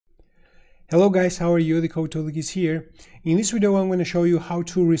Hello guys, how are you? The Code is here. In this video I'm going to show you how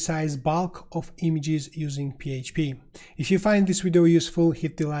to resize bulk of images using PHP. If you find this video useful,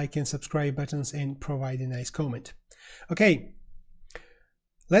 hit the like and subscribe buttons and provide a nice comment. Okay,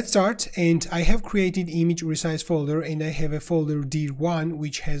 let's start. And I have created image resize folder, and I have a folder dir1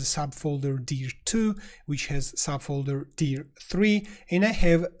 which has subfolder dir2 which has subfolder dir3, and I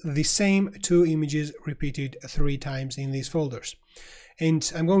have the same two images repeated 3 times in these folders.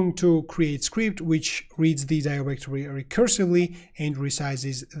 And I'm going to create script which reads the directory recursively and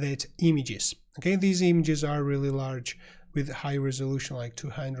resizes that images. Okay, these images are really large with high resolution, like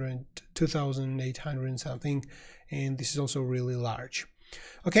 2800 something, and this is also really large.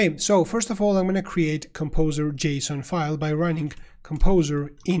 Okay, so first of all, I'm going to create composer JSON file by running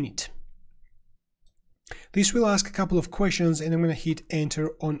composer init. This will ask a couple of questions, and I'm going to hit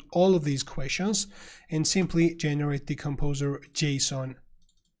enter on all of these questions and simply generate the composer JSON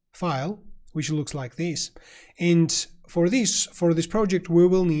file, which looks like this. And for this project, we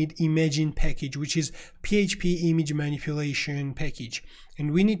will need imagine package, which is PHP image manipulation package,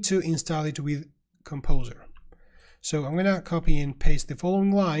 and we need to install it with composer. So I'm going to copy and paste the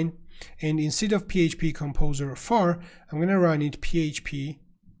following line, and instead of PHP composer for, I'm going to run it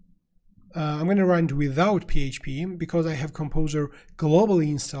I'm going to run it without PHP because I have composer globally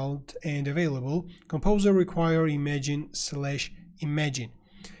installed and available. Composer require imagine/imagine,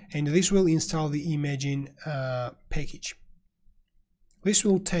 and this will install the imagine package. This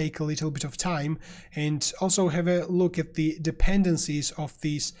will take a little bit of time, and also have a look at the dependencies of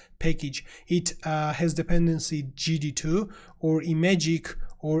this package. It has dependency GD2 or imagic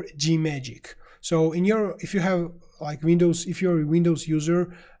or gmagic. So if you have like Windows, if you're a Windows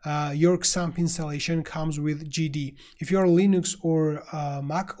user, your XAMPP installation comes with GD. If you're a Linux or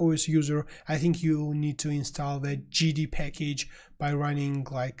Mac OS user, I think you need to install the GD package by running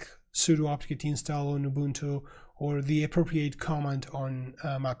like sudo apt-get install on Ubuntu or the appropriate command on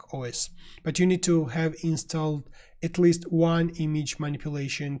Mac OS. But you need to have installed at least one image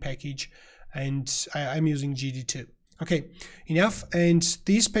manipulation package, and I'm using GD2. Okay, enough. And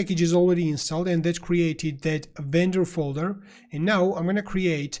this package is already installed, and that created that vendor folder. And now I'm going to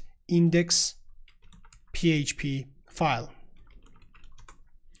create index.php file,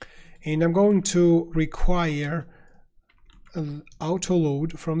 and I'm going to require auto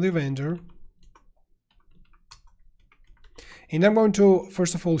load from the vendor. And I'm going to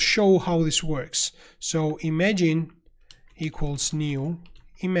first of all show how this works. So imagine equals new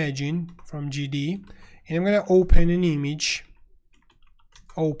imagine from GD. And I'm going to open an image,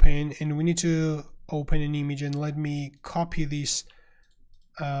 and we need to open an image, and let me copy this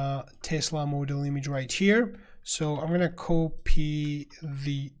Tesla model image right here. So I'm going to copy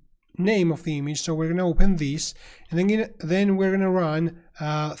the name of the image. So we're going to open this, and then we're going to run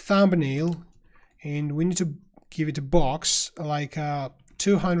thumbnail, and we need to give it a box like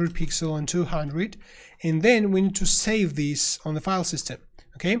 200 pixel on 200, and then we need to save this on the file system.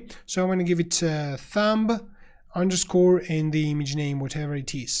 Okay, so I'm going to give it thumb underscore and the image name, whatever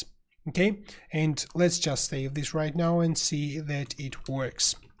it is. Okay, and let's just save this right now and see that it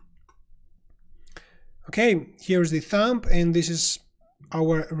works. Okay, here's the thumb, and this is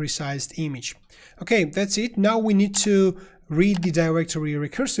our resized image. Okay, that's it. Now we need to read the directory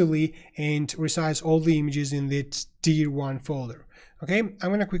recursively and resize all the images in that dir1 folder. Okay, I'm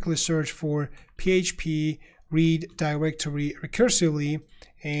going to quickly search for PHP read directory recursively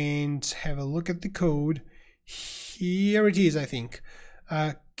and have a look at the code. Here it is, I think.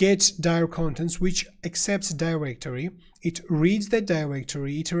 Get dir contents, which accepts directory. It reads that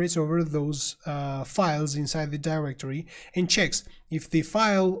directory, iterates over those files inside the directory, and checks if the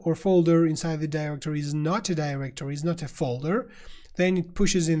file or folder inside the directory is not a directory, is not a folder. Then it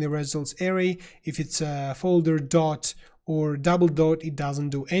pushes in the results array. If it's a folder dot or double dot, it doesn't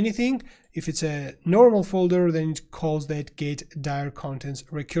do anything. If it's a normal folder, then it calls that get dir contents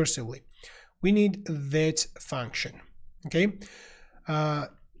recursively. We need that function. Okay,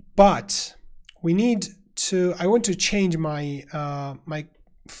 but we need to, I want to change my my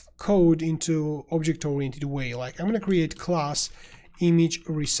code into object-oriented way. Like I'm going to create class image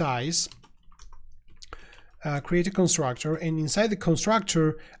resize, create a constructor, and inside the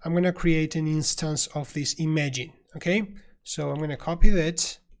constructor I'm going to create an instance of this imagine. Okay, so I'm going to copy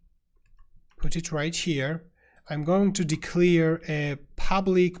that, put it right here. I'm going to declare a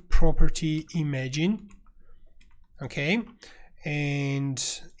public property imagine. Okay,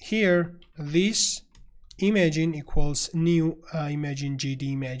 and here this imagine equals new imagine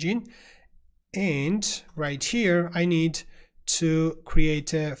GD imagine, and right here I need to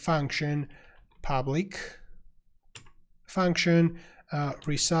create a function public function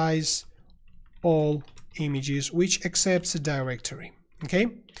resize all images, which accepts a directory. Okay,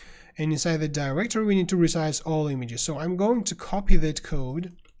 and inside the directory we need to resize all images. So I'm going to copy that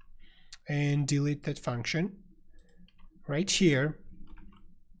code and delete that function right here.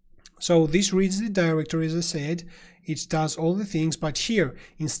 So this reads the directory, as I said, it does all the things, but here,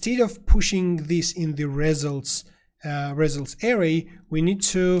 instead of pushing this in the results array, we need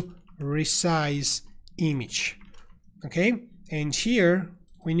to resize image. Okay, and here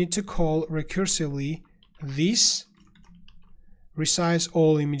we need to call recursively this resize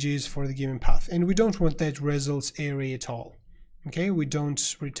all images for the given path, and we don't want that results array at all. Okay, we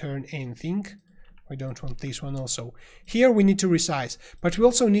don't return anything. We don't want this one also. Here we need to resize, but we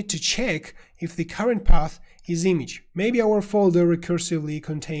also need to check if the current path is image. Maybe our folder recursively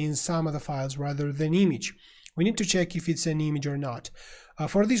contains some other files rather than image. We need to check if it's an image or not.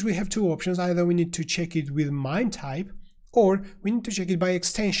 For this we have two options. Either we need to check it with MIME type, or we need to check it by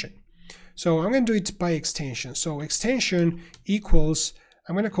extension. So I'm going to do it by extension. So extension equals,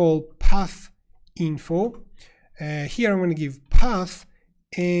 I'm going to call path info. Here I'm going to give path,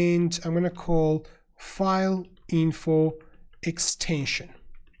 and I'm going to call file info extension.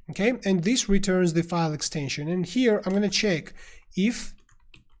 Okay, and this returns the file extension, and here I'm going to check if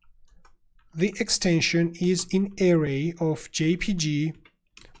the extension is in array of JPG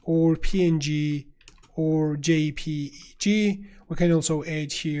or PNG or JPEG. We can also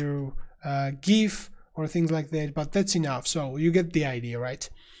add here GIF or things like that, but that's enough. So you get the idea, right?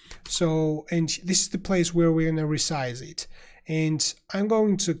 So, and this is the place where we're going to resize it, and I'm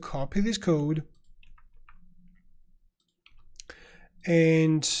going to copy this code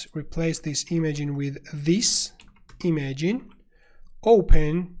and replace this imagine with this imagine.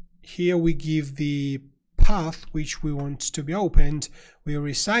 Open, here we give the path which we want to be opened, we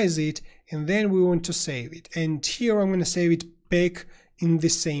resize it, and then we want to save it, and here I'm going to save it back in the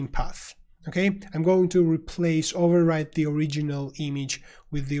same path. Okay, I'm going to overwrite the original image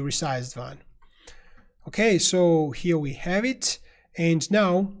with the resized one. Okay, so here we have it, and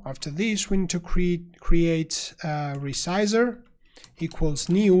now after this we need to create a resizer equals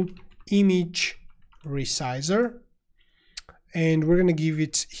new image resizer, and we're going to give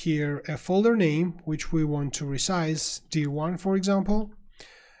it here a folder name which we want to resize, dir1 for example.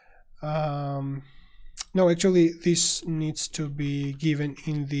 No, actually this needs to be given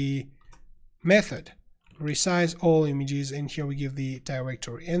in the method resize all images, and here we give the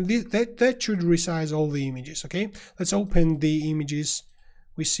directory, and that should resize all the images. Okay, let's open the images.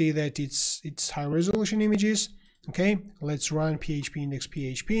 We see that it's high resolution images. Okay, let's run php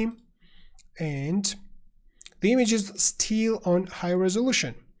index.php, and the image is still on high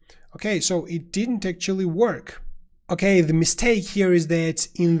resolution. Okay, so it didn't actually work. Okay, the mistake here is that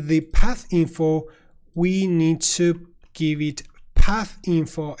in the path info we need to give it path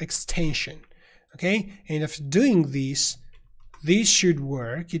info extension. Okay, and after doing this should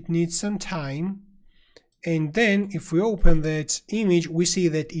work. It needs some time, and then if we open that image we see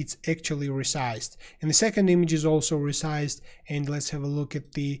that it's actually resized, and the second image is also resized, and let's have a look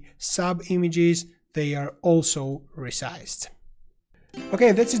at the sub images. They are also resized.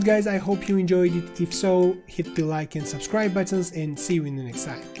 Okay, that's it guys, I hope you enjoyed it. If so, hit the like and subscribe buttons, and see you in the next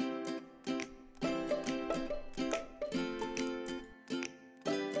time.